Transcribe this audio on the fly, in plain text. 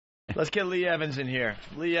Let's get Lee Evans in here.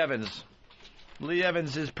 Lee Evans. Lee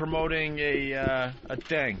Evans is promoting a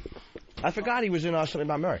thing. I forgot he was in something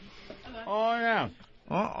about Murray. Oh, yeah.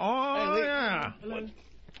 Oh, Hey, yeah. Hello.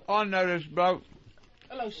 On notice, bro.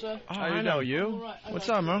 Hello, sir. Oh, I know you. All right, What's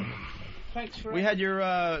up, man? Thanks for We had your.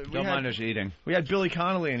 Don't mind us eating. We had Billy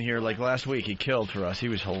Connolly in here like last week. He killed for us. He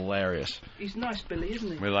was hilarious. He's nice, Billy,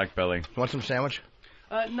 isn't he? We like Billy. You want some sandwich?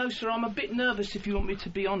 No, sir, I'm a bit nervous if you want me to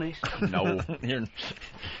be honest. No.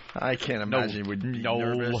 I can't imagine you would be No.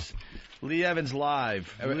 nervous. Lee Evans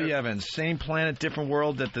live. Lee Evans, same planet, different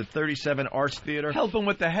world at the 37 Arts Theater. Help him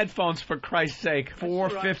with the headphones, for Christ's sake.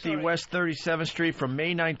 450 Sorry. West 37th Street from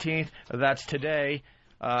May 19th. That's today.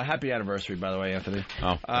 Happy anniversary, by the way, Anthony.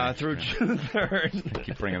 Oh, Through June 3rd.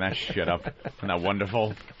 Keep bringing that shit up. Isn't that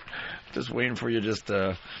wonderful? Just waiting for you just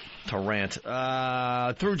to rant.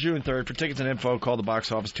 Through June 3rd. For tickets and info, call the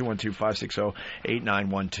box office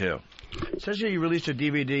 212-560-8912. It says here you released a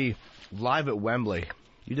DVD live at Wembley.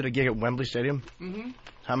 You did a gig at Wembley Stadium? Mm-hmm.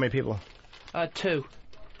 How many people? 2.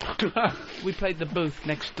 We played the booth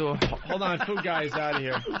next door. Hold on, food guy is out of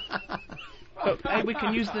here. Oh, hey, we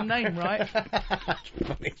can use the name, right?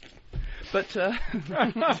 But,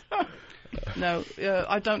 no,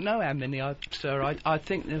 I don't know how many, sir. I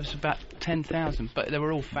think there was about 10,000, but they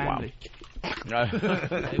were all family. Wow.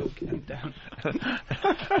 They all came down.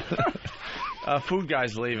 Food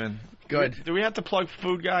guy's leaving. Good. Do we have to plug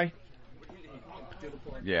food guy?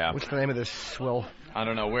 Yeah. What's the name of this swill? I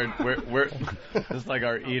don't know. We're this is like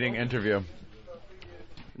our eating interview.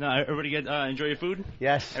 No, everybody enjoy your food?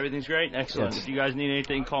 Yes. Everything's great? Excellent. Yes. If you guys need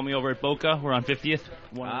anything, call me over at Boca. We're on 50th.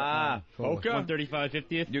 Boca? 135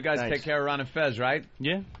 50th. You guys Nice. take care of Ron and Fez, right?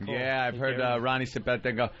 Yeah? Yeah, I've heard Ronnie sit back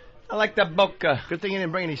there and go, I like the Boca. Good thing you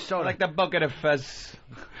didn't bring any I soda. like the Boca de Fez.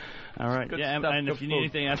 All right. Good Yeah, stuff, and good if you need food.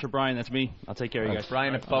 anything, ask for Brian. That's me. I'll take care of you guys.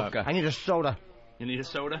 Brian and Boca. I need a soda. You need a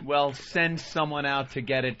soda? Well, send someone out to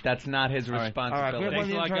get it. That's not his All right. responsibility.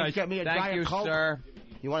 Thanks a lot, guys. Get me a Thank Diet you, Coke. sir.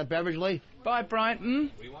 You want a beverage, Lee? Bye,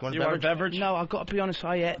 Brian. Want You want a beverage? No, I've got to be honest,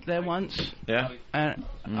 I ate there once, Yeah? and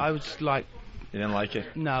I was like, You didn't like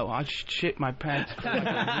it? no, I shit my pants for like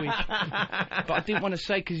a week. But I didn't want to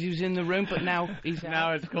say because he was in the room, but now he's out.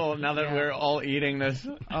 Now it's cool. Now that we're all eating this.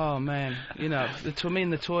 Oh, man. You know, me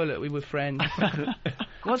in the toilet, we were friends.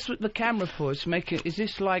 What's with the camera for? Is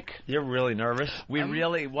this like... You're really nervous? We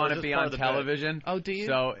really want or to is be this part on of the bit? television. Oh, do you?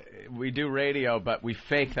 So we do radio, but we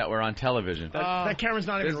fake that we're on television. That camera's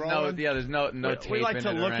not There's even no, rolling. there's no tape We like in to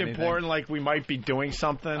it or look anything. important, like we might be doing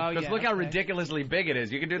something. Oh, Because yeah, look how okay. ridiculously big it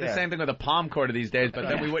is. You can do the Yeah. same thing with a palm quarter these days, but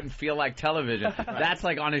then we wouldn't feel like television. That's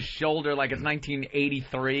like on his shoulder, like it's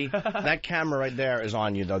 1983. That camera right there is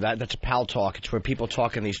on you, though. That's Pal Talk. It's where people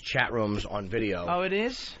talk in these chat rooms on video. Oh, it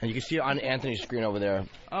is? And you can see it on Anthony's screen over there.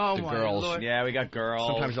 Oh, The my girls. Lord. Yeah, we got girls.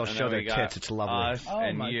 Sometimes they'll and show then their we got tits. It's lovely. Us Oh,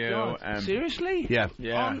 and my you. God. And Seriously? Yeah.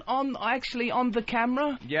 Yeah. Actually on the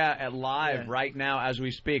camera? Yeah, at live right now as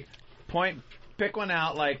we speak. Pick one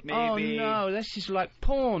out, like maybe. Oh, no, this is like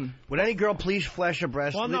porn. Would any girl please flash a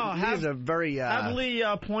breast? Well, no, Lee is a very... Have Lee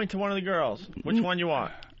point to one of the girls. Which one you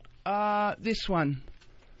want? This one.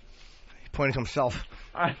 pointing to himself.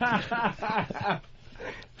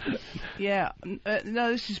 Yeah,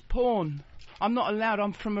 no, this is porn. I'm not allowed.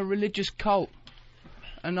 I'm from a religious cult.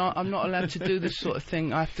 And I'm not allowed to do this sort of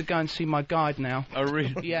thing. I have to go and see my guide now. A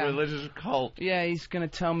Yeah. religious cult. Yeah, he's going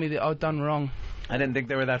to tell me that I've done wrong. I didn't think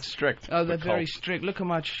they were that strict. Oh, they're the very cult. strict. Look at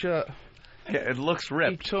my shirt. Yeah, it looks He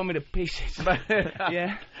ripped. tore me to pieces.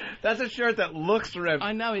 Yeah. That's a shirt that looks ripped.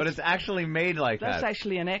 I know, but it's actually made like That's that.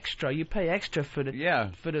 actually an extra. You pay extra for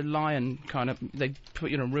the for the lion kind of. They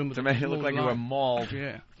put you in a room with to make it look like you were mauled.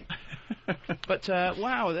 Yeah. But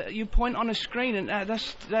wow, you point on a screen and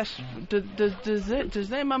does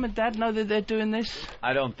their mum and dad know that they're doing this?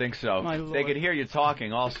 I don't think so. My They Lord. could hear you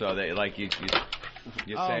talking. Also, they like you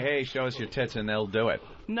Oh. say, "Hey, show us your tits," and they'll do it.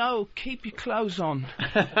 No, keep your clothes on.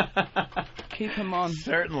 Keep them on.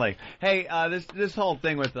 Certainly. Hey, this whole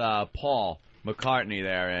thing with Paul McCartney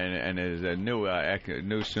there and his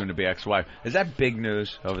new soon-to-be ex-wife, is that big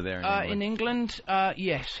news over there In England,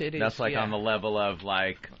 yes, it is. That's like yeah. on the level of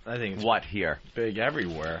like I think it's what here? big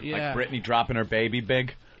everywhere. Yeah. Like Britney dropping her baby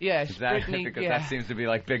big? Yes, Is that Britney, because yeah. that seems to be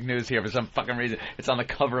like big news here for some fucking reason. It's on the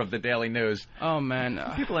cover of the Daily News. Oh man.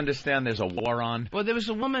 People understand there's a war on. Well, there was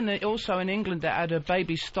a woman also in England that had her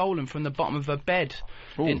baby stolen from the bottom of her bed.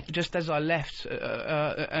 Just as I left,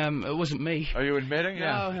 it wasn't me. Are you admitting?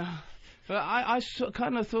 Yeah. No. But I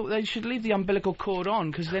kind of thought they should leave the umbilical cord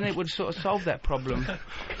on, because then it would sort of solve that problem.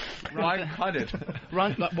 Why cut it?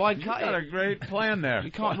 Why cut You got it? a great plan there.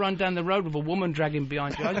 You can't run down the road with a woman dragging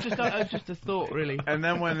behind you. It's just a thought, really. And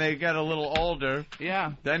then when they get a little older,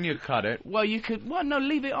 Yeah. then you cut it. Well, you could. Well, no,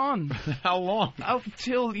 leave it on How long?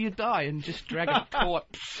 until you die and just drag a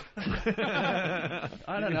corpse. I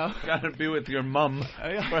don't know. Gotta be with your mum.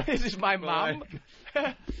 This is my mum.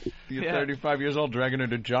 You're Yeah. 35 years old, dragging her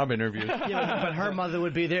to job interviews. Yeah, but her mother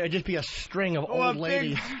would be there. It'd just be a string of old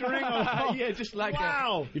ladies. Yeah, just like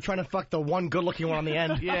Wow! You're trying to fuck the one good-looking one on the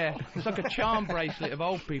end. yeah, it's like a charm bracelet of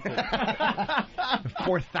old people.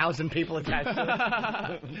 4,000 people attached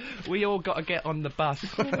to it. We all got to get on the bus.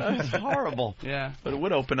 It's horrible. Yeah. But it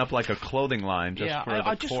would open up like a clothing line just Yeah, for the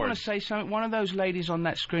I just want cord. to say something. One of those ladies on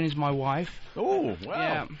that screen is my wife. Oh, wow.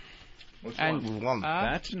 Yeah. Which And one?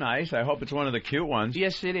 That's nice. I hope it's one of the cute ones.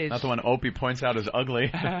 yes, it is. Not the one Opie points out as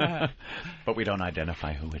ugly. But we don't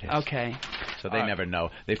identify who it is. Okay. So they never know.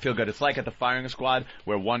 They feel good. It's like at the firing squad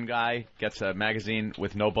where one guy gets a magazine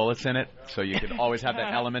with no bullets in it, so you can always have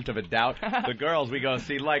that element of a doubt. The girls, we go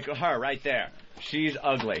see, like her right there. She's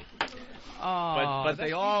ugly. Oh, But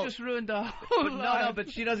they all... you just ruined the whole life. No,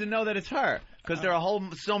 but she doesn't know that it's her. Because there are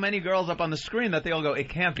so many girls up on the screen that they all go, it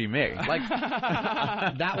can't be me. Like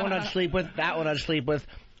That one I'd sleep with, that one I'd sleep with,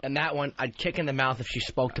 and that one I'd kick in the mouth if she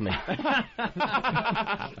spoke to me.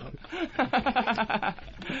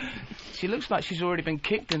 She looks like she's already been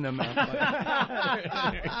kicked in the mouth.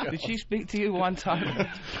 Did she speak to you one time?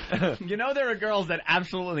 You know there are girls that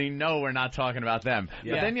absolutely know we're not talking about them.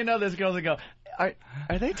 Yeah. But then you know there's girls that go, are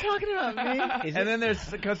they talking about me? And then there's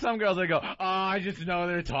some girls that go, oh, I just know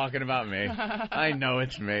they're talking about me. I know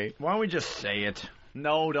it's me. Why don't we just say it?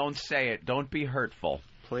 No, don't say it. Don't be hurtful.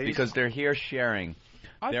 Please? Because they're here sharing.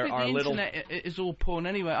 I There think are the little- internet is all porn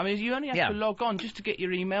anyway. I mean, you only have Yeah. to log on just to get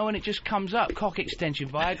your email, and it just comes up, cock extension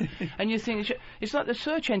vibe, and you think it's like the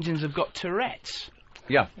search engines have got Tourette's,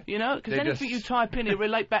 Yeah. you know? Because They anything just- you type in, it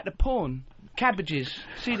relate back to porn. Cabbages.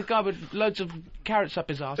 See the guy with loads of carrots up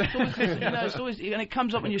his ass. It's always, it's always, and it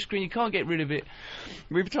comes up on your screen. You can't get rid of it.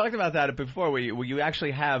 We've talked about that before, where you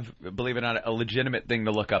actually have, believe it or not, a legitimate thing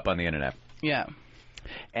to look up on the internet. Yeah.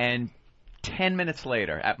 And 10 minutes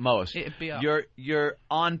later, at most, It'd be up. you're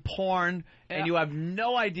on porn, Yeah. and you have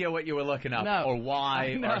no idea what you were looking up, No. or why,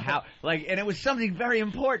 I know. or how. Like, and it was something very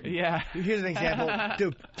important. Yeah. Here's an example.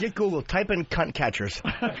 Dude, get Google, type in cunt catchers.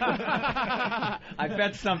 I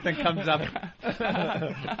bet something comes up.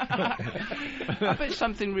 I bet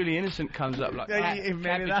something really innocent comes up, like Maybe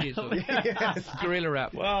cabbages that'll or be it. gorilla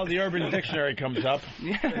wrap. Well, the Urban Dictionary comes up.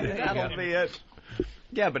 That'll be it.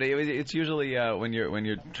 Yeah, but it's usually when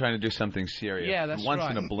you're trying to do something serious. Yeah, that's once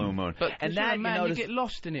right. in a blue moon. But and you're that a man, you notice, get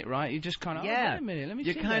lost in it, right? You just kind of, yeah, oh, wait a minute, let me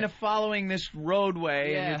you're see kind that. of following this roadway,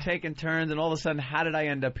 and Yeah. you're taking turns, and all of a sudden, how did I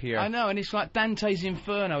end up here? I know, and it's like Dante's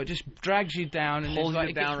Inferno. It just drags you down, and Pulls it's like, you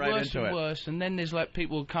it gets down right worse into and it. worse. And then there's like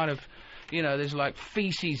people kind of, you know, there's like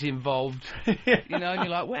feces involved. You know, and you're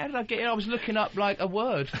like, where did I get it? I was looking up like a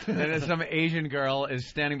word. And then some Asian girl is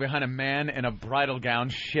standing behind a man in a bridal gown,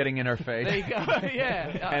 shitting in her face. There you go.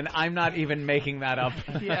 Yeah. And I'm not even making that up.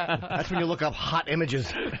 Yeah. That's when you look up hot images.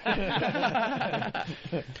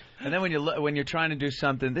 And then when you're trying to do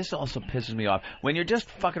something, this also pisses me off. When you're just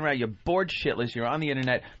fucking around, you're bored shitless, you're on the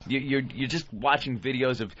internet, you're just watching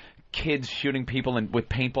videos of kids shooting people with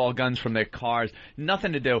paintball guns from their cars.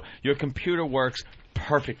 Nothing to do. Your computer works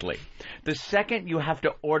perfectly. The second you have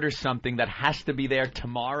to order something that has to be there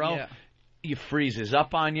tomorrow, Yeah. it freezes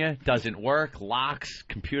up on you, doesn't work, locks,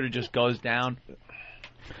 computer just goes down.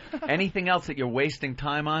 Anything else that you're wasting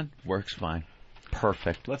time on works fine.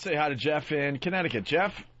 Perfect. Let's say hi to Jeff in Connecticut.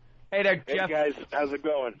 Jeff? Hey there, Hey Jeff. guys, how's it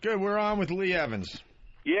going? Good, we're on with Lee Evans.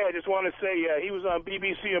 Yeah, I just want to say he was on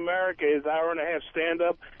BBC America, his hour and a half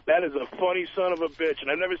stand-up. That is a funny son of a bitch,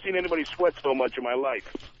 and I've never seen anybody sweat so much in my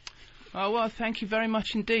life. Oh, well, thank you very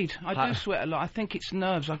much indeed. I do sweat a lot. I think it's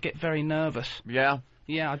nerves. I get very nervous. Yeah?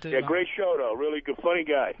 Yeah, I do. Yeah, great show, though. Really good, funny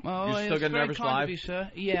guy. Oh, You still it's get very nervous kind live? of you,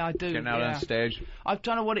 sir. Yeah, I do. Getting out yeah. on stage. I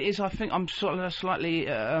don't know what it is. I think I'm sort of slightly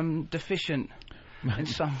deficient in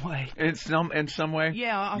some way. In some way?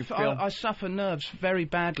 Yeah, You feel- I suffer nerves very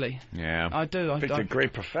badly. Yeah. I do. It's a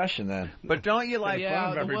great profession, then. But don't you like... yeah,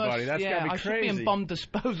 of the everybody. worst, That's yeah, gotta be I should be in crazy. bomb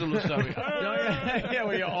disposal or something. Yeah,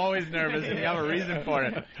 well, you're always nervous, and you have a reason for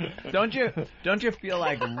it. Don't you feel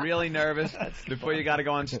like really nervous before you got to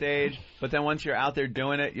go on stage? But then once you're out there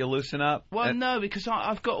doing it, you loosen up. Well, And- no, because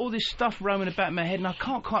I've got all this stuff roaming about in my head, and I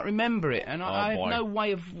can't quite remember it, and I boy. have no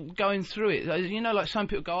way of going through it. You know, like some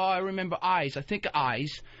people go, "Oh, I remember eyes." I think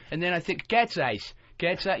eyes, and then I think gets eyes,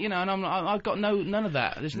 you know, and I've got none of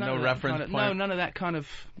that. There's No none of that reference kind of, point? No, none of that kind of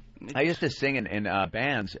I used to sing in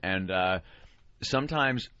bands, and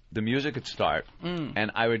sometimes the music would start,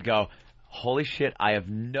 and I would go, holy shit, I have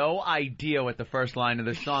no idea what the first line of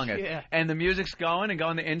the song is. Yeah. And the music's going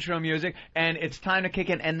the intro music, and it's time to kick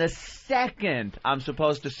in. And the second I'm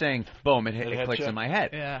supposed to sing, boom, it clicks in my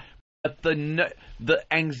head. Yeah. But the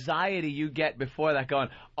anxiety you get before that going,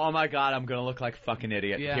 oh my God, I'm going to look like a fucking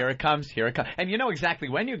idiot. Yeah. Here it comes. And you know exactly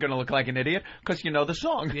when you're going to look like an idiot because you know the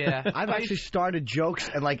song. Yeah. I've actually started jokes,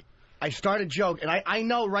 and I start a joke, and I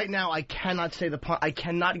know right now I cannot say the part. I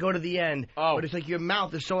cannot go to the end. Oh. But it's like your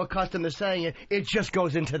mouth is so accustomed to saying it, it just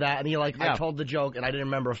goes into that, and you're like, I told the joke, and I didn't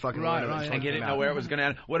remember a fucking word of it. And you didn't know where it was going to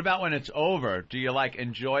end. What about when it's over? Do you,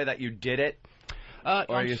 enjoy that you did it?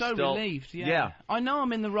 I'm so relieved, yeah. I know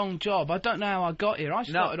I'm in the wrong job. I don't know how I got here. I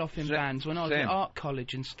started off in bands when I was at art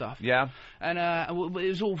college and stuff. Yeah. And it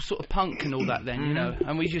was all sort of punk and all that then, you know.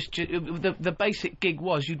 And we the basic gig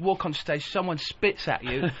was you'd walk on stage, someone spits at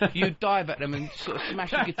you, you'd dive at them and sort of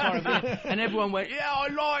smash your guitar a bit, and everyone went, yeah, I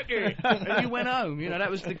like it. And you went home, you know,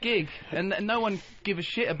 that was the gig. And no one gave a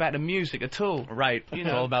shit about the music at all. Right. You It's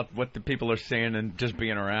know. all about what the people are saying and just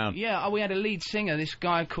being around. Yeah, we had a lead singer, this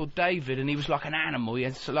guy called David, and he was like an animal. He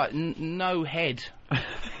had no head.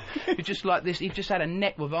 He just like this. He just had a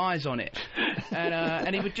neck with eyes on it,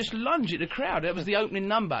 and he would just lunge at the crowd. That was the opening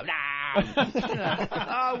number.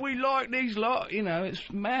 We like these lot. You know, it's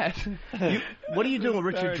mad. What are you doing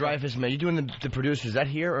with Richard Dreyfuss, man? You doing the producers? Is that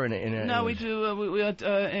here or in a No, we do. We had,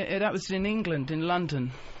 that was in England, in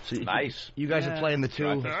London. So Nice. You guys are playing the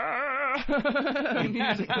two.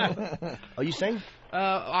 Oh, you sing?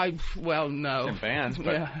 No. In bands,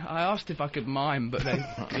 but Yeah, I asked if I could mime, but they,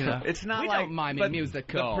 you know, it's not we like don't mime but in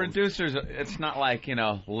musicals. The producers, it's not like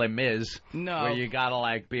Les Mis, No. where you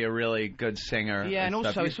gotta be a really good singer. Yeah, and stuff.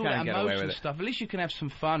 also You it's all kinda that get away with emotion it. stuff. At least you can have some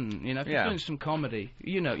fun, you know. If Yeah. you're doing some comedy,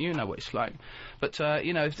 you know what it's like. But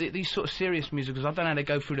you know, if these sort of serious musicals, I don't know how to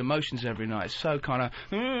go through the motions every night. It's so kind of,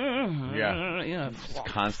 Yeah. you know,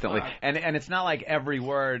 Constantly, and it's not like every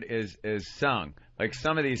word is sung. Like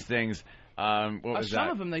some of these things. What was some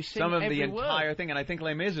that? of them they sing some of every the entire word. thing, and I think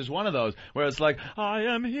Les Mis is one of those where it's like, I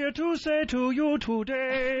am here to say to you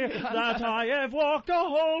today that I have walked a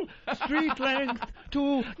whole street length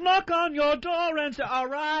to knock on your door and say, all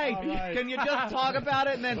right, can you just talk about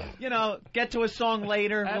it and then get to a song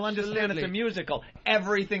later? We'll understand it's a musical.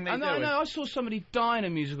 Everything they do. I know. I saw somebody die in a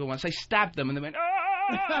musical once. They stabbed them and they went,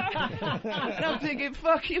 and I'm thinking,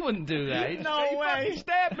 fuck, you wouldn't do that. No way.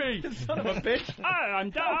 Stab me. Son of a bitch. I'm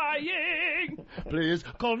dying. Please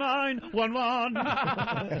call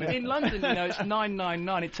 911. In London, you know, it's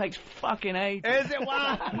 999. It takes fucking ages. Is it?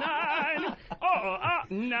 Wow.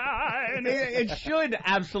 9. It should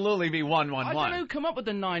absolutely be 111. I don't know who come up with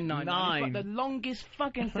the 999. It's like the longest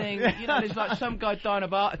fucking thing. You know, there's like some guy dying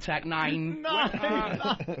of heart attack. 9.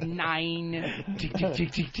 9. Tick, tick,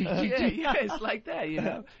 tick, tick, tick, tick, tick. Yeah, it's like that, you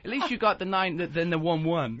know. At least you got the 9, then the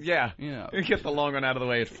 11. Yeah. You know. You get the long one out of the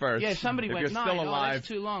way at first. Yeah, somebody if went, you're 9, still alive, that's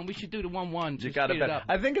too long. We should do the 11. you got to bet.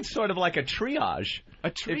 I think it's sort of like a triage. A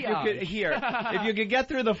If you triage. if you could get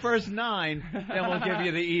through the first 9, then we'll give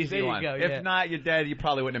you the easy There you one. go, If yeah. not, you're dead. You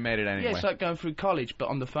probably wouldn't have made it anyway. Yeah, it's like going through college, but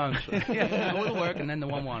on the phone. So. Yeah, all the work and then the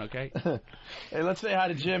 11, okay? Hey, let's say hi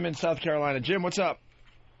to Jim in South Carolina. Jim, what's up?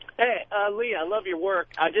 Hey, Lee, I love your work.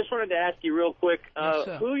 I just wanted to ask you real quick Yes,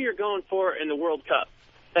 sir. who you're going for in the World Cup.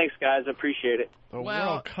 Thanks, guys. I appreciate it. The Well-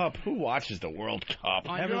 World Cup. Who watches the World Cup?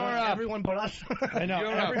 Everyone but us. I know.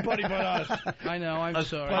 Everybody but us. I know, I'm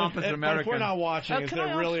sorry. pompous But if American. we're not watching, is Can there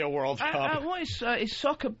I ask- really a World Cup? What is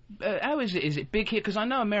soccer? How is it? Is it big here? Because I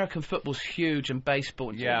know American football's huge and baseball.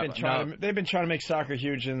 And Yeah, stuff, They've been trying to make soccer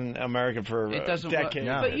huge in America for it doesn't decades.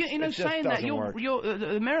 work. But you know, It just saying that, doesn't work.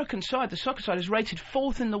 the American side, the soccer side, is rated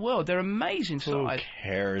 4th in the world. They're amazing Who side.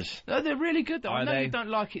 cares? No, they're really good, though. I Are know they? you don't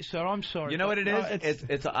like it, sir. I'm sorry. You know what it is?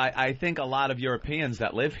 it's- I think a lot of Europeans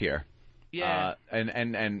that live here. Yeah. And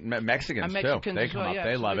Mexicans, And Mexicans too. They as come well, up. yeah,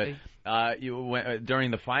 They love it. absolutely.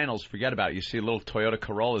 During the finals, forget about it. You see little Toyota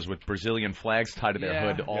Corollas with Brazilian flags tied to their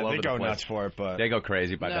Yeah. hood all Yeah, over they the go place. nuts for it, but They go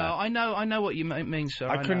crazy by no, that. I know what you mean, sir.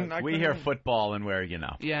 I couldn't. know. We hear football and we're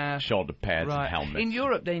Yeah. shoulder pads Right. and helmets. In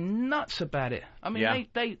Europe, they're nuts about it. I mean,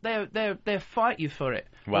 Yeah. they fight you for it.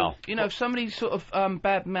 Well, you know, if somebody sort of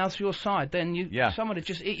bad mouths your side, then someone would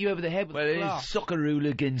just hit you over the head with a glass. soccer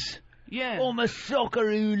hooligans. Yeah. I'm a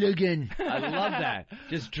soccer hooligan. I love that.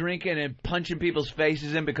 Just drinking and punching people's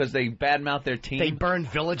faces in because they badmouth their team. They burn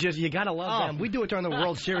villages. You gotta love them. We do it during the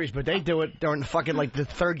World Series, but they do it during fucking the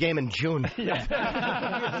 3rd game in June.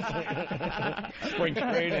 spring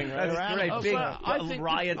training, right? That's great. Big I think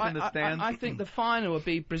riots in the stands. I think the final would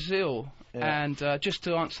be Brazil And just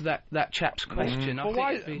to answer that chap's question,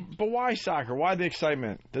 I But why soccer? Why the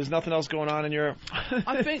excitement? There's nothing else going on in Europe?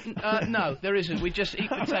 I think no, there isn't. We just eat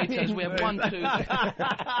potatoes. We have 1, 2. You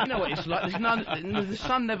know what it's like. The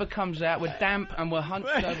sun never comes out. We're damp and we're hunched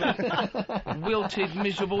over, wilted,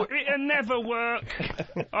 miserable. It'll never work.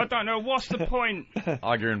 I don't know what's the point.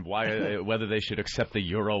 Arguing whether they should accept the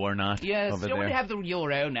euro or not. Yes, over we there. have the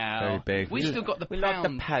euro now. Very big. We still got the pound. Like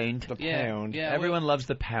the pound. The pound. Yeah, Everyone loves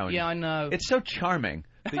the pound. Yeah, I know. It's so charming.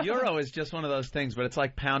 The euro is just one of those things, but it's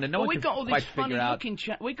like pound, and no one we can got all quite this funny figure out. looking.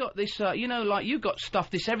 We got this, like you got stuff.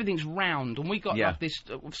 Everything's round, and we got like this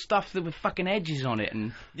stuff that with fucking edges on it,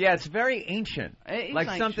 and yeah, it's very ancient. It is like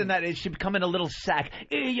ancient. something that it should come in a little sack.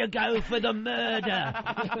 Here you go for the murder,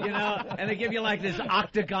 and they give you like this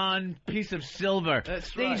octagon piece of silver.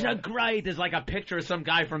 That's right. These are great. There's like a picture of some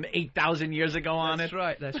guy from 8,000 years ago on it.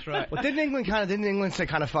 That's right. Well, didn't England say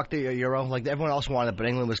kind of fuck the euro? Like everyone else wanted it, but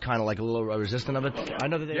England was kind of like a little resistant of it.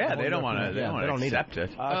 I know that they don't want to. They don't need accept it.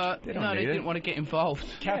 They didn't want to get involved.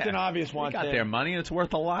 Captain Obvious wants They got their money, and it's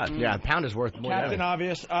worth a lot. Yeah, a pound is worth more. Captain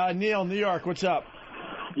Obvious. Neil, New York, what's up?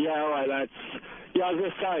 Yeah, all right, lads. Yeah, I was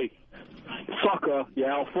going to say, soccer,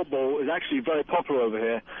 or football is actually very popular over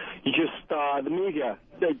here. You just, the media,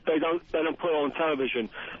 they don't put it on television.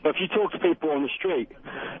 But if you talk to people on the street,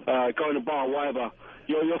 going to a bar, whatever,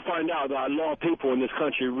 you'll find out that a lot of people in this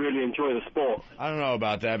country really enjoy the sport. I don't know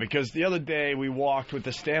about that, because the other day we walked with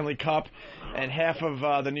the Stanley Cup, and half of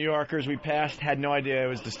the New Yorkers we passed had no idea it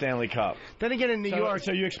was the Stanley Cup. Then again, in New York,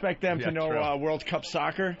 so you expect them to know World Cup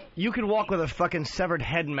soccer? You could walk with a fucking severed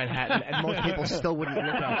head in Manhattan, and most people still wouldn't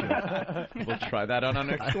look at you. We'll try that on our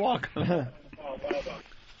next walk.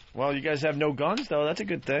 Well, you guys have no guns, though. That's a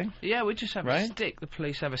good thing. Yeah, we just have a stick. The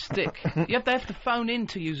police have a stick. They have to phone in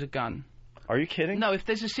to use a gun. Are you kidding? No, if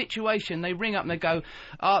there's a situation, they ring up and they go,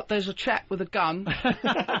 there's a chap with a gun.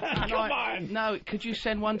 Come on! No, could you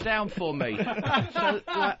send one down for me? So,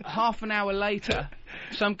 like, half an hour later,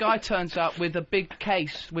 some guy turns up with a big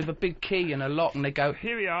case, with a big key and a lock, and they go,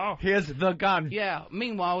 here we are. Here's the gun. Yeah,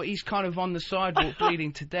 meanwhile, he's kind of on the sidewalk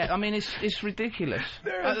bleeding to death. I mean, it's ridiculous.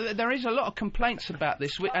 There is a lot of complaints about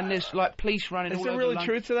this, and there's, like, police running all over London. Is there really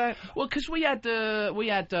truth to that? Well, because we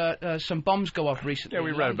had some bombs go off recently. Yeah,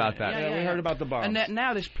 we read about that. Yeah, we heard about the bombs. And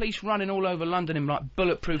now there's police running all over London in, like,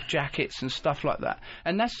 bulletproof jackets and stuff like that.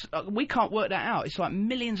 And that's, we can't work that out. It's like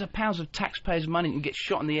millions of pounds of taxpayers' money and get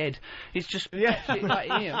shot in the head. It's just, we're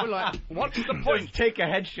like, what's the point? Just take a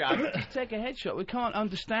headshot. Just take a headshot. We can't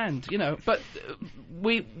understand, But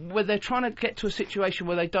where they're trying to get to a situation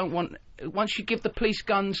where they don't want. Once you give the police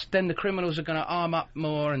guns, then the criminals are going to arm up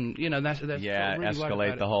more, and that's really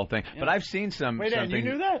escalate the whole thing. Yeah. But I've seen some. Wait, Ed, you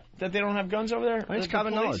knew that they don't have guns over there? It's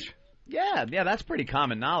common knowledge. Yeah, that's pretty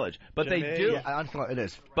common knowledge. But they do. Yeah, it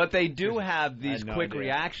is. But they do have these quick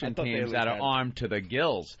reaction teams that are armed to the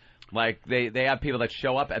gills. Like, they have people that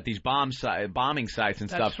show up at these bombing sites and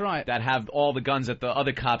stuff. That's right. That have all the guns that the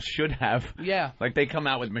other cops should have. Yeah. Like, they come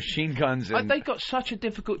out with machine guns. And they got such a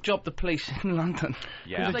difficult job, the police in London.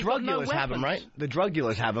 Yeah. The drug dealers have them, right? The drug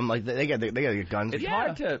dealers have them. Like, they gotta get guns. It's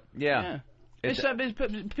hard to... Yeah.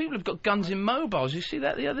 People have got guns in mobiles. You see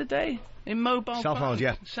that the other day? In mobile cell phones,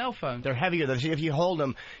 yeah. Cell phones. They're heavier. If you hold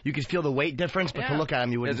them, you can feel the weight difference, but to look at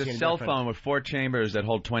them, you wouldn't see any There's a cell difference. phone with 4 chambers that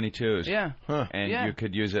hold 22s. Yeah. And you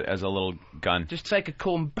could use it as a little gun. Just take a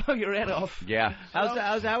call and blow your head off. Yeah.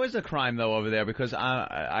 How is the crime, though, over there? Because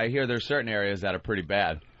I hear there's certain areas that are pretty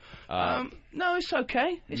bad. No, it's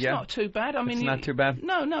okay. It's not too bad. I mean, it's not too bad?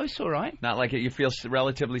 No, it's all right. Not like you feel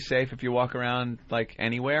relatively safe if you walk around, like,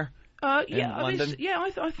 anywhere? Yeah, London?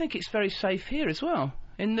 I think it's very safe here as well.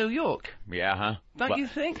 In New York. Yeah, huh? Don't you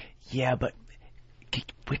think? Yeah, but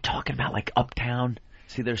we're talking about, like, uptown.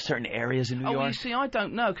 See, there's certain areas in New York. Oh, you see, I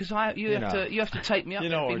don't know, because you have to take me up. You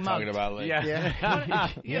know what we're talking about, Lee. Yeah.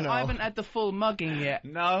 I haven't had the full mugging yet.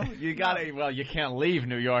 No, you gotta. Well, you can't leave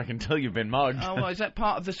New York until you've been mugged. Oh, well, is that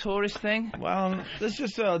part of the tourist thing? Well, this is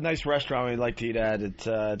just a nice restaurant we'd like to eat at. It's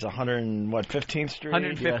 15th Street.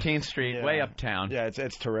 115th Street, way uptown. Yeah,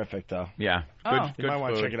 it's terrific though. Yeah. Good You might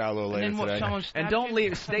want to check it out a little later today. And don't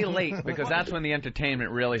leave. Stay late because that's when the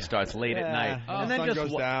entertainment really starts late at night. And then sun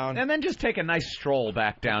goes down. And then just take a nice stroll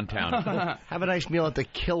back downtown. Have a nice meal at the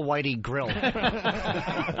Kill Whitey Grill. And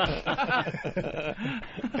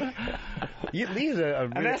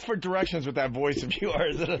ask for directions with that voice of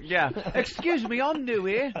yours. Yeah. Excuse me, I'm new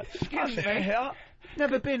here. Excuse me.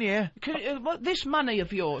 Never been here. This money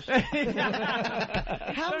of yours. How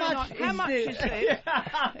much is it?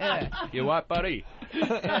 Yeah. You what, buddy?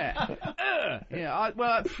 Yeah.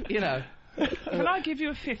 Can I give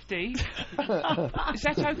you a 50? Is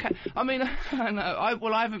that okay? I mean, I know.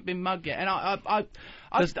 I haven't been mugged yet, and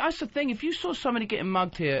that's the thing. If you saw somebody getting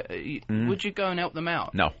mugged here, would you go and help them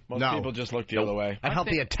out? No. Most people just look the other way. I'd help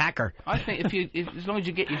the attacker. I think if as long as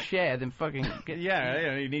you get your share, then fucking get.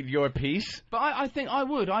 Yeah, you need your piece. But I think I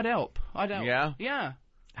would. I'd help. Yeah? Yeah.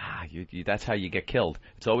 Ah, that's how you get killed.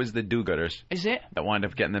 It's always the do-gooders. Is it? That wind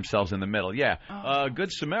up getting themselves in the middle. Yeah. Oh. Good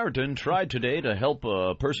Samaritan tried today to help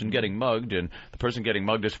a person getting mugged, and the person getting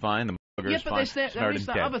mugged is fine. The mugger is fine. Yeah, but there is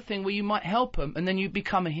that other thing where you might help them, and then you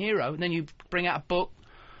become a hero, and then you bring out a book.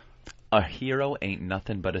 A hero ain't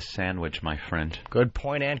nothing but a sandwich, my friend. Good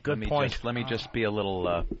point, Ant. Good point. Let me just be a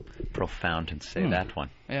little profound and say that one.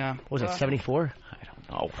 Yeah. What was it, 74? I don't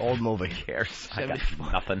know. Old movie. Who cares? I got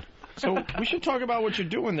nothing. So we should talk about what you're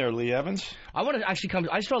doing there, Lee Evans. I want to actually come.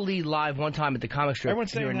 I saw Lee live one time at the comic strip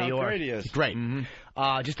Everyone's here in saying New how York. great he is. Great.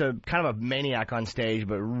 Just a kind of a maniac on stage,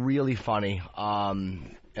 but really funny.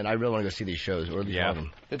 And I really want to go see these shows, or at least one of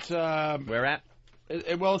them. It's Where at?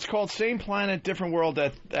 Well, it's called Same Planet, Different World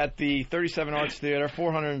at the 37 Arts Theater,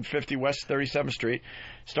 450 West 37th Street.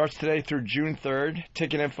 Starts today through June 3rd.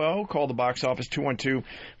 Ticket info, call the box office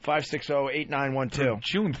 212-560-8912.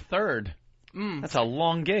 June 3rd. That's a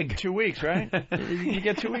long gig. 2 weeks, right? You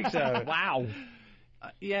get 2 weeks out of it. Wow.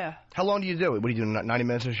 Yeah. How long do you do it? What do you do, 90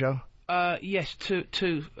 minutes of a show? Yes,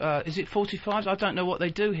 is it 45? I don't know what they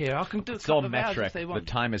do here. I can do It's all of hours metric. if they The want.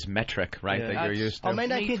 time is metric, right, that you're used to. Oh, May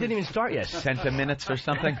 19th didn't even start yet. Centiminutes or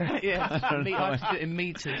something? Yeah, I have to do it in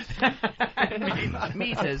meters.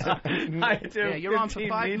 Meters. I do. Yeah, you're on for 15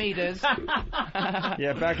 5 meters.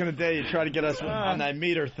 Yeah, back in the day, you try to get us on that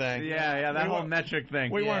meter thing. Yeah, that whole metric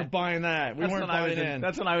thing. We weren't buying that. We weren't buying in.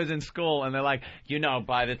 That's when I was in school, and they're like,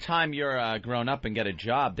 by the time you're grown up and get a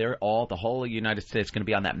job, the whole United States is going to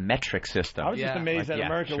be on that metric system. I was just amazed that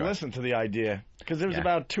America listened to the idea. Because there was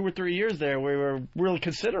about 2 or 3 years there we were really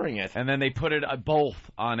considering it. And then they put it both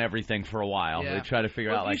on everything for a while. Yeah. They try to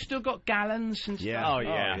figure out, you still got gallons and stuff. Oh,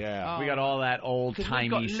 yeah. We got all that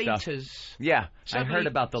old-timey stuff. Liters. Yeah, Suddenly, I heard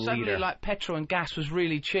about the liter. Suddenly, like, petrol and gas was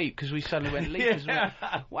really cheap because we suddenly went liters.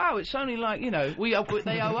 Wow, it's only like,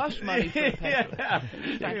 they owe us money for the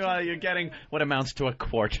petrol. Well, you're getting what amounts to a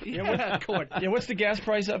quart. Yeah, quart. Yeah, what's the gas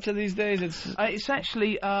price up to these days? It's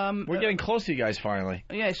actually... we're getting close to you guys finally.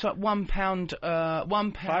 Yeah, it's like £1, £1 $5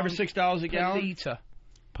 or $6 a gallon? litre.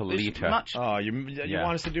 Per liter. Much. Oh, you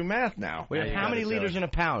want us to do math now? Wait, how many liters in a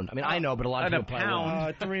pound? I mean, I know, but a lot of In a people probably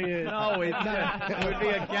won't. pound? 3. No, it would be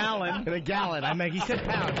a gallon. In a gallon. He said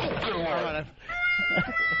pound.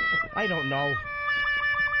 I don't know.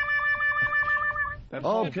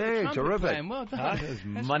 Okay, terrific. Well done. There's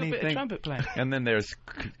That's money a bit thing. of trumpet playing. And then there's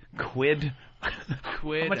quid.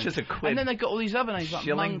 Quid. How much is a quid? And then they got all these other names like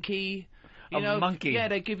Shilling? monkey. Monkey. Yeah,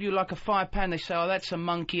 they give you like a £5. They say, oh, that's a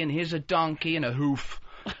monkey, and here's a donkey and a hoof.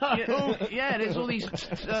 Yeah, there's all these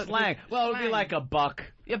slang. Well, it would be like a buck.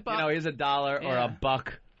 Yeah, buck. Here's $1 or a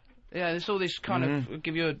buck. Yeah, there's all this kind of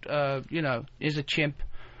give you a here's a chimp.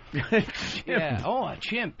 Yeah. Oh, a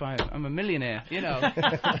chimp. I'm a millionaire. You know.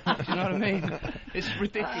 You know what I mean? It's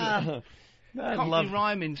ridiculous.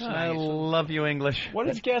 I love you, English. What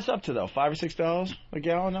is gas up to though? $5 or $6 a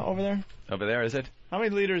gallon over there? Over there, is it? How many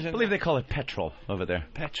liters in? I believe they call it petrol over there.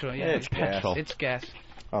 Petrol. Yeah, It's petrol. It's gas.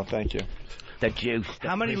 Oh, thank you. The juice.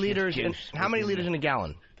 How many liters? How many liters in a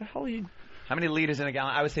gallon? The hell are you? How many liters in a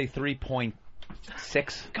gallon? I would say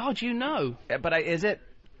 3.6. God, you know. But is it?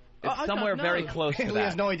 It's I somewhere don't know. very close to He that.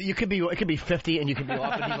 has no idea. It could be 50, and you could be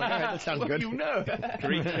off. And he's like, all right, that sounds good. You know.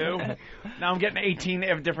 3.2. Now I'm getting 18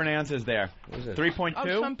 different answers there. 3.2.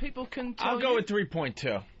 Oh, some people can tell I'll go with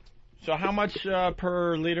 3.2. So how much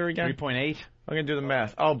per liter again? 3.8. I'm gonna do the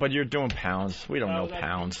math. Oh, but you're doing pounds. We don't know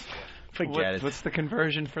pounds. Forget it. What's the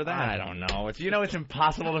conversion for that? I don't know. It's it's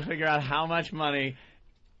impossible to figure out how much money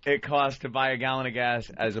it costs to buy a gallon of gas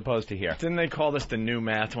as opposed to here. Didn't they call this the new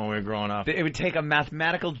math when we were growing up? It would take a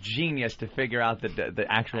mathematical genius to figure out the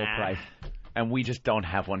actual price, and we just don't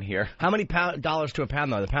have one here. How many dollars to a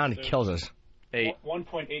pound, though? The pound kills us. 8.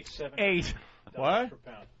 1.87. 8. What? Per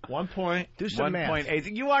pound. 1 point. Do some math.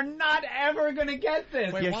 1.8. You are not ever going to get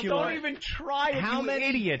this. Yes, you are. Don't even try it, you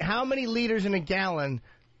idiot. How many liters in a gallon?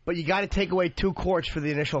 But you got to take away 2 quarts for the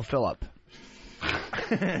initial fill-up.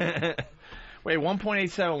 Wait,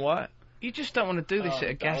 1.87 what? You just don't want to do this at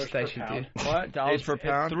a gas station, do you? What? Dollars per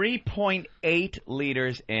pound? 3.8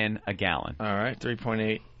 liters in a gallon. All right,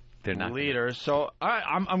 3.8 They're not liters. So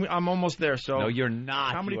I'm almost there. So No, you're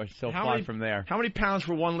not. How many- you are so how far many- from there. How many pounds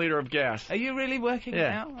for 1 liter of gas? Are you really working it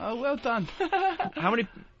Yeah. out? Oh, well done. How many?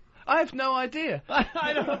 I have no idea.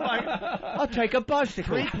 I don't like. I'll take a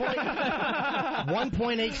bicycle.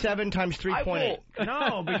 1.87 times 3.8.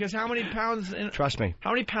 No, because how many pounds? Trust me.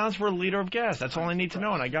 How many pounds for a liter of gas? That's all I need to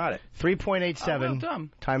know, and I got it.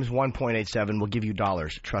 3.87 times 1.87 will give you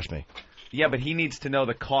dollars. Trust me. Yeah, but he needs to know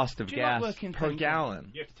the cost of gas per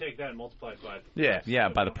gallon. You have to take that and multiply it by. Yeah,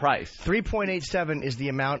 by the price. 3.87 is the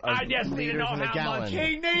amount of liters in a gallon.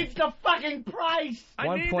 He needs the fucking price.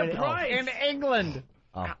 I need the price. In England.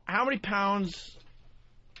 How many pounds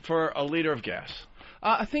for a liter of gas?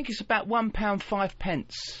 I think it's about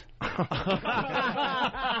 £1.05.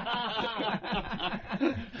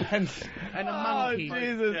 And a monkey,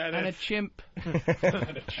 and a chimp,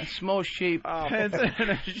 a small sheep.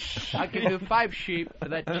 I give you 5 sheep for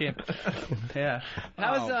that chimp. Yeah.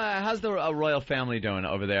 How's the royal family doing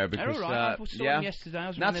over there? Because they're all right. I saw them yesterday. I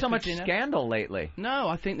was not so much scandal lately. No,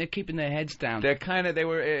 I think they're keeping their heads down. They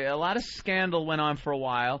were a lot of scandal went on for a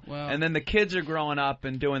while, and then the kids are growing up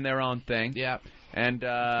and doing their own thing. Yeah. And he's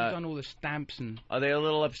done all the stamps and. Are they a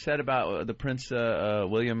little upset about the Prince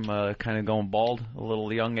William kind of going bald a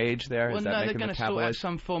little young age there? Well, Is that no, they're making going to sort out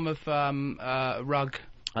some form of rug.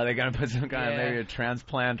 Are they going to put some kind of maybe a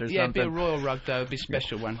transplant or something? Yeah, it'd be a royal rug though. It'd be a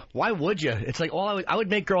special one. Why would you? It's like I would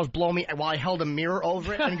make girls blow me while I held a mirror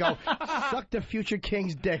over it and go, suck the future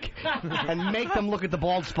king's dick, and make them look at the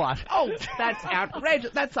bald spot. Oh, that's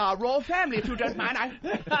outrageous. That's our royal family, if you don't mind.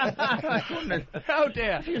 Oh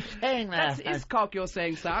dear. You're saying that. That's his cock you're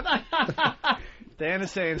saying, son.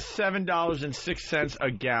 Diana's saying $7.06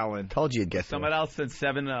 a gallon. Told you you'd get Someone else said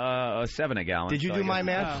seven a gallon. Did you do my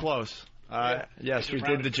math? Close. Yes, we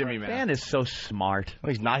did the Jimmy math. Dan is so smart. No,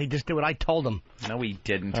 he's not. He just did what I told him. No, he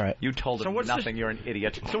didn't. All right. You told him nothing. You're an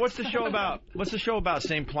idiot. So what's the show about? What's the show about?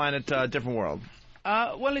 Same planet, different world.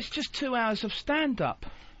 Well, it's just 2 hours of stand-up,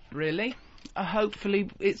 really. Hopefully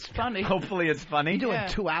it's funny. Hopefully it's funny. You doing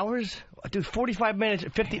 2 hours? Dude, 45 minutes,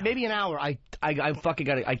 50, maybe an hour. I fucking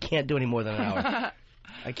got it. I can't do any more than an hour.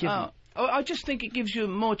 I can't. I just think it gives you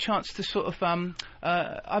more chance to sort of.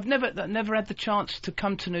 I've never had the chance to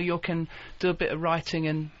come to New York and do a bit of writing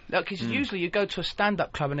and because usually you go to a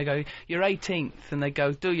stand-up club and they go, "You're 18th," and they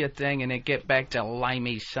go, "Do your thing," and they get back to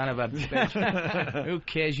limey son of a bitch. Who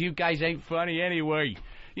cares? You guys ain't funny anyway.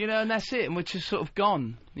 You know, and that's it, and we're just sort of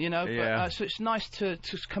gone, you know. Yeah. But, so it's nice to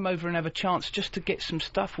come over and have a chance just to get some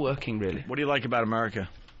stuff working, really. What do you like about America?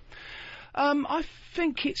 I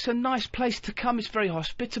think it's a nice place to come. It's very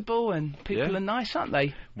hospitable, and people are nice, aren't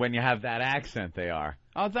they? When you have that accent, they are.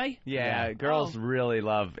 Are they? Yeah, girls really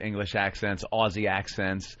love English accents, Aussie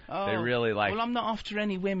accents. They really like. Well, I'm not after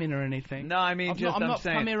any women or anything. No, I mean, I'm not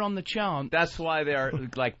saying, come here on the chant. That's why they're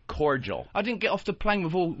like cordial. I didn't get off the plane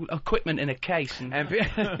with all equipment in a case. And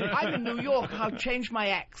I'm in New York. I'll change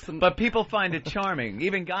my accent. But people find it charming,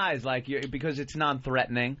 even guys like you, because it's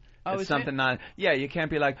non-threatening. Oh, it's is something it? Yeah, you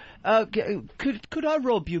can't be like, could I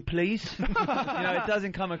rob you, please? You know, it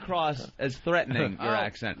doesn't come across as threatening, your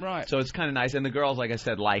accent. Right. So it's kind of nice, and the girls, like I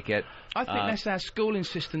said, like it. I think that's our schooling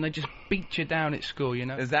system. They just beat you down at school, you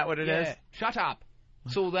know. Is that what it is? Shut up.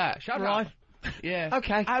 It's all that. Shut up. Yeah.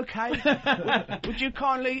 Okay. Would you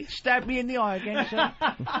kindly stab me in the eye again, sir?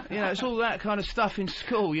 You know, it's all that kind of stuff in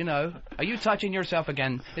school, you know. Are you touching yourself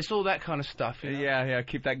again? It's all that kind of stuff, you know? Yeah,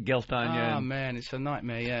 keep that guilt on you. Oh, man, it's a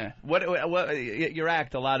nightmare, yeah. What your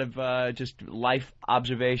act, a lot of just life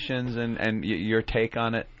observations and your take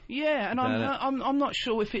on it? Yeah, and I'm not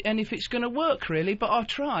sure if it's going to work, really, but I'll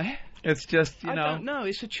try. It's just, you know. I don't know.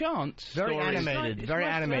 It's a chance. Very animated. Very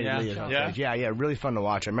animated. Yeah. Really fun to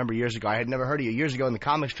watch. I remember years ago, I had never heard of you years ago in the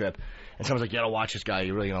comic strip, and someone's like, "You gotta watch this guy.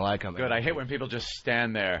 You're really gonna like him." Good. I hate when people just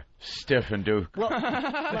stand there stiff and do. Well,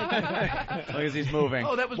 like as he's moving.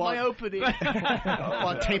 Oh, that was my opening.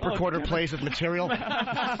 While tape recorder plays with material,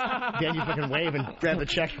 then you fucking wave and grab the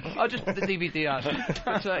check. I'll just put the DVD on.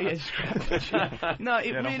 But, no,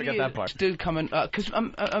 it really is. That part. Do come and because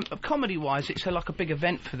comedy-wise, it's like a big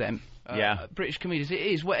event for them. British comedians. It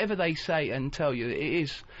is whatever they say and tell you. It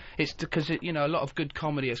is. It's because a lot of good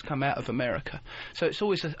comedy has come out of America. So it's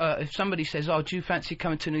always if somebody says, "Oh, do you fancy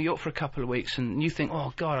coming to New York for a couple of weeks?" and you think,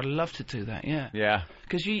 "Oh God, I'd love to do that." Yeah. Yeah.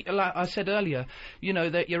 Because like I said earlier, you know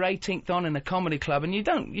that you're 18th on in a comedy club, and you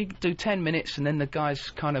do 10 minutes, and then the guy's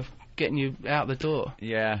kind of getting you out the door.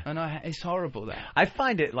 Yeah. And it's horrible that. I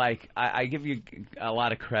find it like I give you a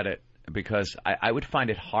lot of credit because I would find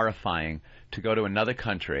it horrifying to go to another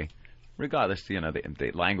country. Regardless, the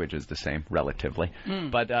language is the same relatively,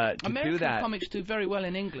 but to American do that, comics do very well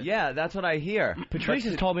in English. Yeah, that's what I hear. Patrice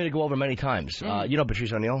has told me to go over many times. You know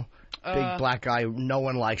Patrice O'Neill? Big black guy. No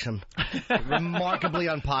one likes him. Remarkably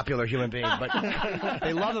unpopular human being, but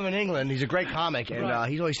they love him in England. He's a great comic, and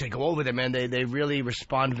he's always saying, "Go over there, man. They really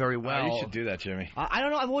respond very well." Oh, you should do that, Jimmy. I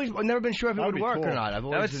don't know. I've never been sure if it would work or not. That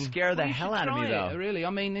would scare the hell out of me, though. Really, I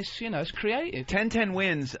mean, it's it's creative. 1010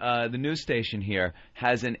 Wins, the news station here,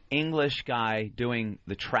 has an English guy doing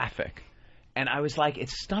the traffic. And I was like, it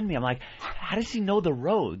stunned me. I'm like, how does he know the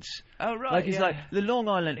roads? Oh, right. Like, he's like, the Long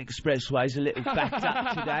Island Expressway's a little backed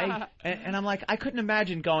up today. And I'm like, I couldn't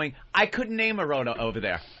imagine going, I couldn't name a road over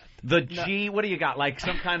there. The G, what do you got? Like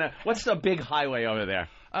some kind of, what's the big highway over there?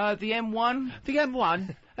 The M1. The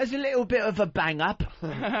M1. There's a little bit of a bang up,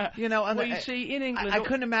 you know. Well, you see, in England, I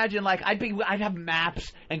couldn't imagine. Like, I'd have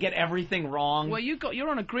maps and get everything wrong. Well, you're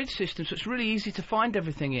on a grid system, so it's really easy to find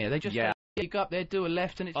everything here. They just you go up there, do a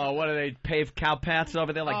left, and it's... Oh, what are they, paved cow paths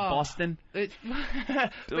over there like Boston? But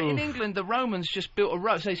in England, the Romans just built a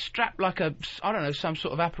road. So they strapped like some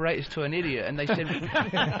sort of apparatus to an idiot, and they said,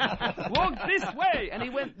 walk this way! And he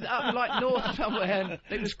went up like north somewhere, and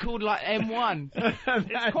it was called like M1.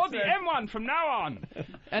 It's called the M1 from now on.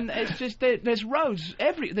 And it's just, there's roads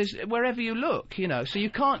wherever you look, you know, so you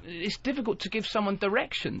can't, it's difficult to give someone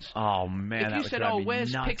directions. Oh, man, if you said,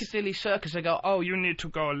 where's Piccadilly Circus? They go, you need to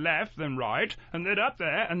go left, then right, and then up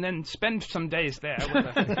there, and then spend some days there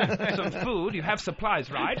with some food. You have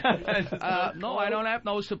supplies, right? No, I don't have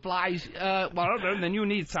no supplies. Well, then you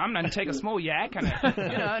need some, and take a small yak, and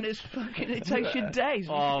and it takes you days.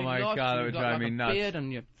 Oh my God, that would drive me nuts.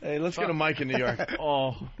 Hey, let's get a Mike in New York.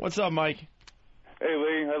 What's up, Mike? Hey,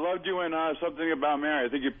 Lee, I loved you in Something About Mary. I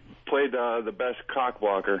think you played the best cock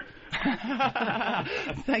blocker.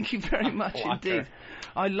 Thank you very much indeed.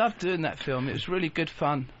 I loved doing that film. It was really good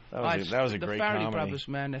fun. That was a great comedy. The Farrelly brothers,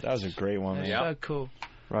 man. That was a great one, man. So cool.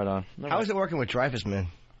 Right on. How was it working with Dreyfuss, man?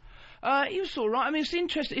 He was all right. I mean, it's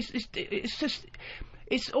interesting.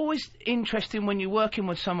 It's always interesting when you're working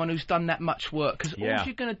with someone who's done that much work, because all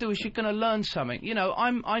you're going to do is you're going to learn something. You know,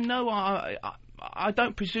 I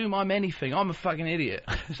don't presume I'm anything. I'm a fucking idiot.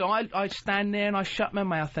 So I stand there and I shut my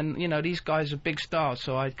mouth, and these guys are big stars,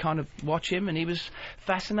 so I kind of watch him, and he was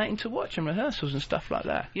fascinating to watch in rehearsals and stuff like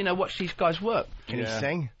that. Watch these guys work. Can he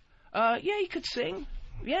sing? Yeah, he could sing.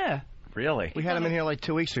 Yeah. Really? We had him in here like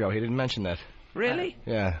 2 weeks ago. He didn't mention that. Really?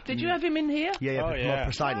 Yeah. Did you have him in here? Yeah.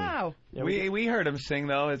 Poseidon. Wow. Yeah, we heard him sing,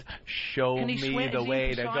 though. It's, show me the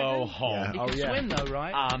way to go home. He can swim, though,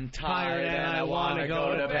 right? I'm tired and I want to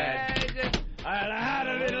go to bed. I had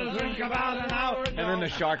a little drink about an hour ago. And then the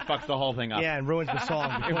shark fucks the whole thing up. Yeah, and ruins the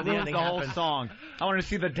song. It ruins the whole song. I want to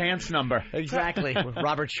see the dance number. Exactly.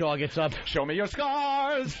 Robert Shaw gets up. Show me your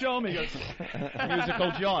scars. Show me your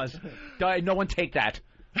musical Jaws. No one take that.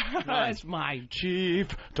 That's mine. Chief,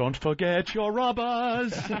 don't forget your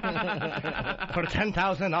robbers. For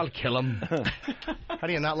 10,000, I'll kill him. How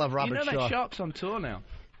do you not love Robert Shaw? That shark's on tour now.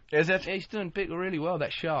 Is it? Yeah, he's doing really well,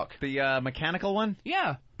 that shark. The mechanical one?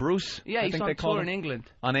 Yeah. Bruce? Yeah, he's on tour in England.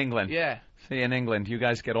 On England? Yeah. See, in England, you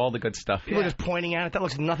guys get all the good stuff. People are just pointing at it. That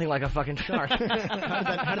looks nothing like a fucking shark. How did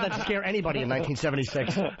that scare anybody in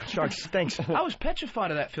 1976? Shark stinks. I was petrified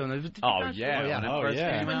of that film.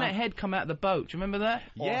 Yeah. When that head come out of the boat, do you remember that?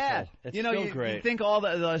 Yeah. It's you think all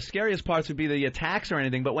the scariest parts would be the attacks or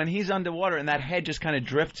anything, but when he's underwater and that head just kind of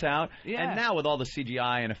drifts out, and now with all the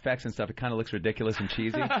CGI and effects and stuff, it kind of looks ridiculous and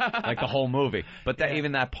cheesy, like the whole movie. But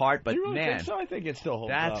even that part, but you really man, think so? I think it still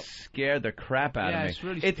holds up. That scared the crap out of me. It's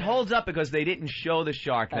really it holds up because they didn't show the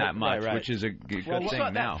shark that much, right. which is a good it's thing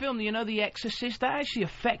like now. that film, The Exorcist, that actually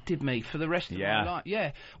affected me for the rest of my life.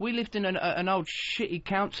 Yeah, we lived in an old shitty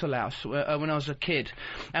council house when I was a kid,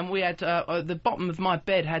 and we had the bottom of my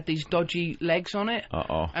bed had these dodgy legs on it.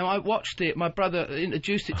 And I watched it. My brother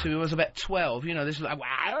introduced it to me when I was about 12. This was like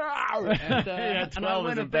wow. And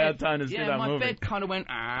 12 is a bad time to see that movie. my bed kind of went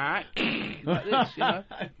like this,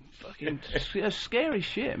 Fucking scary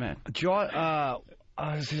shit, man.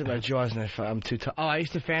 This is about Jaws, and I'm too tough. I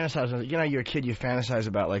used to fantasize. You're a kid, you fantasize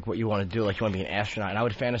about, like, what you want to do, like, you want to be an astronaut. And I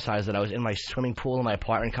would fantasize that I was in my swimming pool in my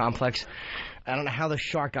apartment complex. I don't know how the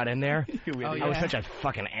shark got in there. I was such a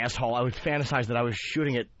fucking asshole. I would fantasize that I was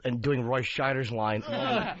shooting it and doing Roy Scheider's line.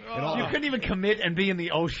 You couldn't even commit and be in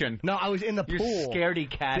the ocean. No, I was in the pool. You scaredy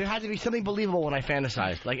cat. There had to be something believable when I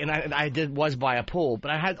fantasized. Like, and I was by a pool,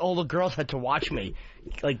 but all the girls had to watch me.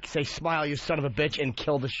 Like, say, smile, you son of a bitch, and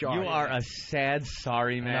kill the shark. You are a sad,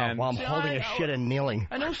 sorry man. No, while I'm holding a shit and kneeling.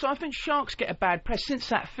 And also, I think sharks get a bad press. Since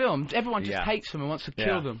that film, everyone just hates them and wants to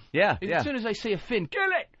kill them. Yeah, As soon as they see a fin, kill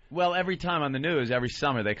it! Well, every time on the news, every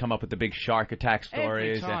summer, they come up with the big shark attack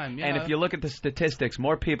stories. Every time, and if you look at the statistics,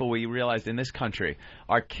 more people, we realized, in this country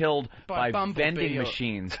are killed by vending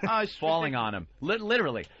machines falling on them.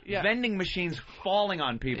 Literally. Yeah. Vending machines falling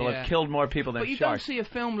on people have killed more people than sharks. But you sharks. don't see a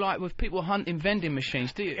film like with people hunting vending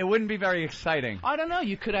machines, do you? It wouldn't be very exciting. I don't know.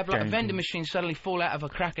 You could have like a vending machine suddenly fall out of a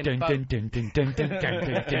crack in the boat.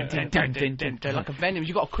 Like a vending machine.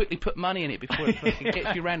 You've got to quickly put money in it before it fucking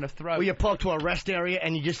gets you around the throat. Well, you pull up to a rest area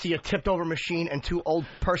and you just see a tipped-over machine and two old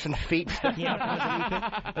person feet sticking out from underneath it.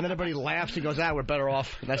 And then everybody laughs and goes, we're better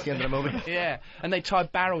off. And that's the end of the movie. Yeah, and they tie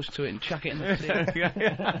barrels to it and chuck it in the sea.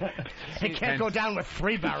 It can't go down with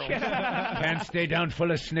 3 barrels. Can't stay down full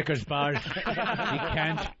of Snickers bars. He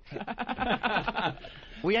can't.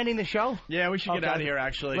 We ending the show? Yeah, we should get out of here,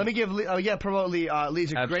 actually. Let me give Lee, promote Lee.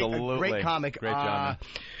 Lee's a great comic. Great job, man.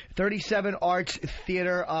 37 Arts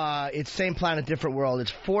Theater. It's Same Planet, Different World.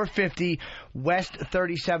 It's 450 West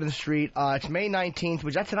 37th Street. It's May 19th.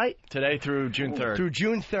 Was that tonight? Today through June 3rd. Through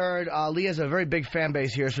June 3rd. Lee has a very big fan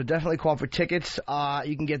base here, so definitely call for tickets.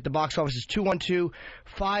 You can get the box office is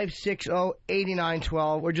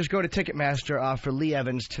 212-560-8912, or just go to Ticketmaster for Lee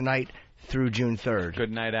Evans tonight through June 3rd.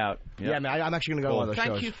 Good night out. Yep. Yeah, man, I'm actually going to go to one of those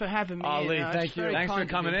shows. Thank you for having me. Lee, thank you. Thanks for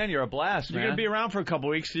coming in. You're a blast, man. You're going to be around for a couple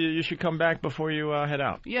weeks. You should come back before you head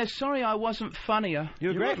out. Yeah, sorry I wasn't funnier.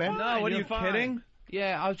 You're great, man. No, what are you kidding?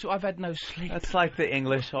 Yeah, I've had no sleep. That's like the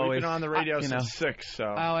English always. We've been on the radio since 6, so.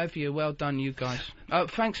 Oh, have you? Well done, you guys. Oh,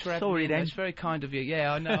 thanks for having me. It's very kind of you.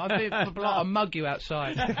 Yeah, I know. I'll mug you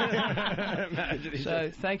outside.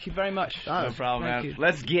 So, thank you very much. No problem, man. You.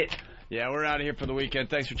 Let's get. Yeah, we're out of here for the weekend.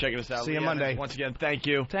 Thanks for checking us out. See you Monday. Once again, thank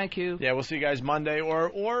you. Thank you. Yeah, we'll see you guys Monday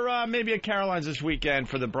or maybe at Caroline's this weekend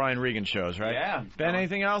for the Brian Regan shows, right? Yeah. Ben,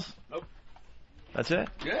 anything else? Nope. That's it?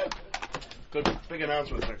 Yeah. Good big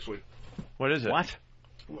announcement next week. What is it? What?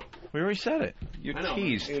 We already said it. You I know.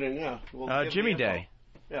 teased. Yeah. We'll give Jimmy the info. Day.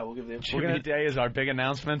 Yeah, we'll give the info. Jimmy Day is our big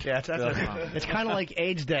announcement. Yeah, it's kind of like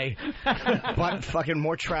AIDS Day, but fucking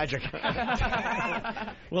more tragic.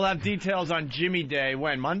 We'll have details on Jimmy Day.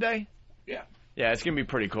 When? Monday? Yeah. Yeah, it's going to be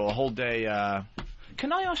pretty cool. A whole day.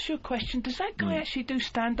 Can I ask you a question? Does that guy actually do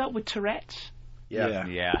stand-up with Tourette's? Yeah.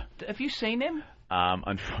 Yeah. Have you seen him?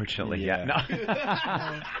 Unfortunately, yeah. No.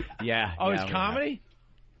 Yeah. Oh, yeah, it's comedy?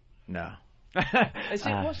 No. Is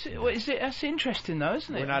it? What's it? What is it? That's interesting, though,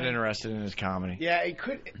 isn't it? We're not interested in his comedy. Yeah, it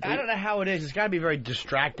could. I don't know how it is. It's got to be very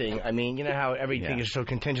distracting. I mean, you know how everything is so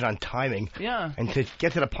contingent on timing. Yeah. And to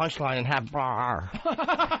get to the punchline and have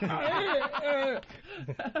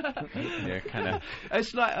Yeah, kind of.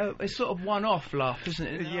 It's like it's sort of one-off laugh, isn't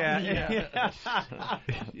it? Yeah.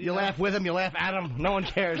 You laugh with him, you laugh at him. No one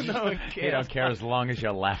cares. No one cares. He don't care as long as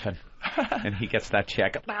you're laughing, and he gets that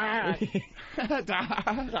check.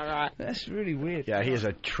 That's really weird. Yeah, he is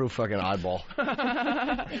a true fucking oddball.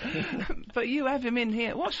 But you have him in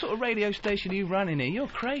here. What sort of radio station are you running here? You're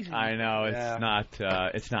crazy. I know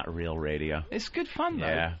it's not real radio. It's good fun though.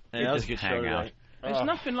 Yeah, Hey, that was a just good hang show out. tonight. There's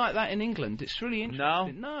nothing like that in England. It's really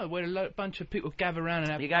interesting. No? No, where a bunch of people gather around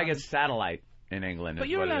and have You gotta fun. get satellite in England. But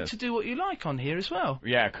is you're what it allowed is. to do what you like on here as well.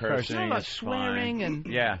 Yeah, cursing. It's not like is swearing fine. and...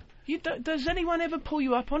 Yeah. Does anyone ever pull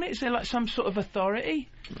you up on it? Is there like some sort of authority?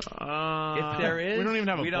 If there is, we don't even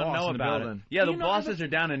have a we don't boss know in the about building. it. Yeah, Do the you not bosses have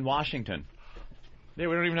are down in Washington. Yeah,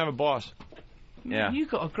 we don't even have a boss. Yeah. You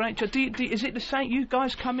got a great job. Is it the same? You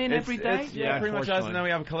guys come in every day? Yeah, pretty much us, and then we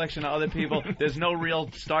have a collection of other people. There's no real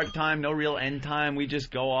start time, no real end time. We just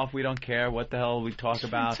go off. We don't care what the hell we talk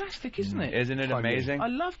about. Fantastic, isn't it? Isn't it amazing? I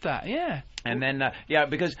love that. Yeah. And then,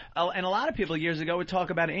 because and a lot of people years ago would talk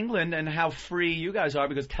about England and how free you guys are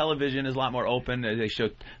because television is a lot more open. They show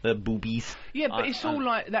the boobies. Yeah, but it's all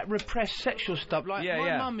like that repressed sexual stuff. Like, Yeah, my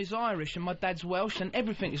yeah. mum is Irish and my dad's Welsh, and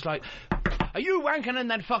everything is like, are you wanking in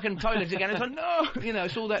that fucking toilet again? It's like, no! You know,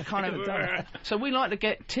 it's all that kind of... So we like to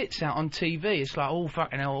get tits out on TV. It's like, oh,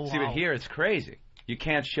 fucking hell. See, but here it's crazy. You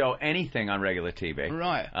can't show anything on regular TV.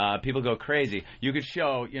 Right. People go crazy. You could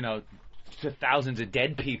show, to thousands of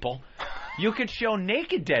dead people. You could show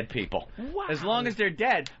naked dead people. Wow. As long as they're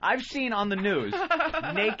dead. I've seen on the news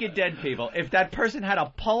naked dead people. If that person had a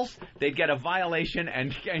pulse, they'd get a violation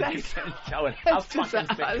and show it. How fucking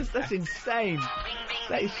sick. That's insane.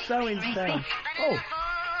 That is so insane. Oh.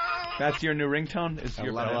 That's your new ringtone? Is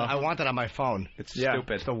your I want that on my phone. It's Yeah.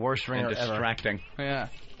 stupid. It's the worst ringer and ever. distracting. Yeah.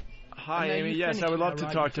 Hi, And then Amy. you Yes, finish I would love now, to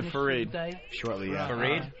right? talk You to finish for the Fareed. day? Shortly, yeah.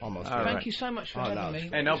 Fareed? Almost. All right. Thank you so much for having me.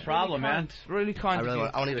 Hey, no It's problem, really man. kind. Really kind I of really you.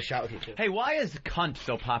 want. I want to get a shot with you too. Hey, why is cunt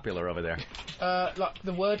so popular over there? Like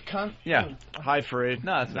the word cunt. Yeah. Hi, Fareed.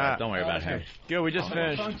 No, it's not. Don't worry about okay. him. Good, we just I'm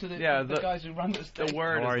finished. trying to the, Yeah, the guys who run the The stage.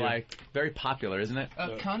 word How are is you? like very popular, isn't it?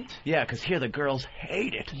 Cunt. Yeah, because here the girls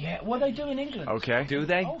hate it. Yeah. What they do in England? Okay. Do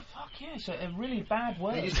they? Oh fuck yeah! It's a really bad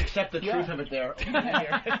word. You just accept the truth of it there.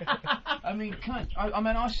 I mean, cunt. I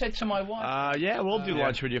mean, I said to my wife. Yeah, we'll do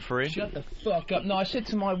lunch with you, Fareed. Shut the fuck up! No, I said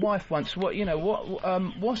to my wife once,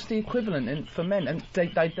 what's the equivalent for men? And they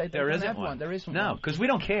There don't isn't have one. There isn't No, one. because we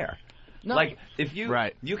don't care. No. Like, if you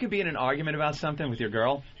Right. you could be in an argument about something with your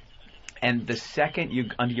girl, and the second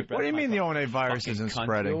you under your breath, What do you mean the fucking ONA virus isn't cunt.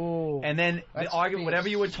 spreading? Oh. And then the That's argument, whatever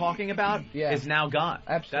you were talking about, Yeah. is now gone.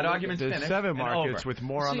 Absolutely. That argument's There's finished. 7 and markets over. with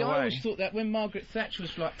more on See, the I way. always thought that when Margaret Thatcher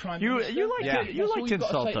was like prime You minister. you like Yeah. to you That's like all to you've got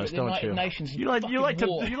to insult say to us, the don't United you? Nations You like fucking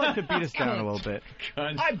war. you like to beat us down a little bit.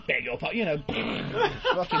 I beg your pardon. You know,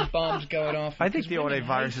 fucking bombs going off. I think the Because ONA women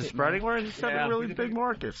virus hate is it, spreading. man. We're in 7 Yeah. really big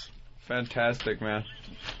markets. Fantastic, man.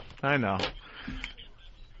 I know.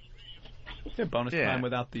 Yeah, bonus Yeah. time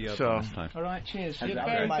without the So- bonus time. All right, cheers. That's You're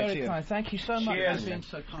okay. very, Bye, very cheers. kind. Thank you so much Cheers. for being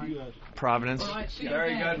so kind. Providence. All right, see you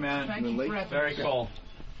Very again. good, man. Thank you for having Very me. cool.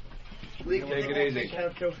 Take it easy.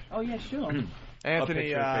 Oh yeah, sure. Anthony,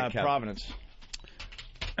 picture of Big Cat. Providence.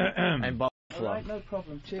 And All Buffalo. right, no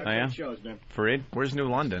problem. Cheers. Oh, yeah? Shows, man. Fareed? Where's New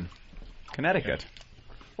London? Connecticut.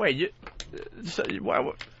 Wait, you.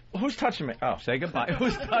 Who's touching me? Oh, Say goodbye.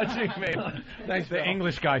 Who's touching me? Thanks, The Bill.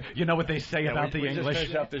 English guy. You know what they say about the we just English?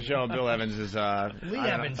 finished up the show. Bill Evans is Lee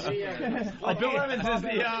Evans. Oh, Bill Evans is the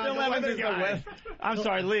Bill Evans is the guy. West. I'm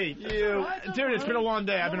sorry, Lee. Dude, it's been a long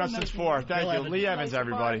day. I've been up since 4. Thank you, Lee Evans,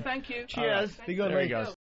 everybody. Thank you. Cheers. Be good, There he Lee. goes.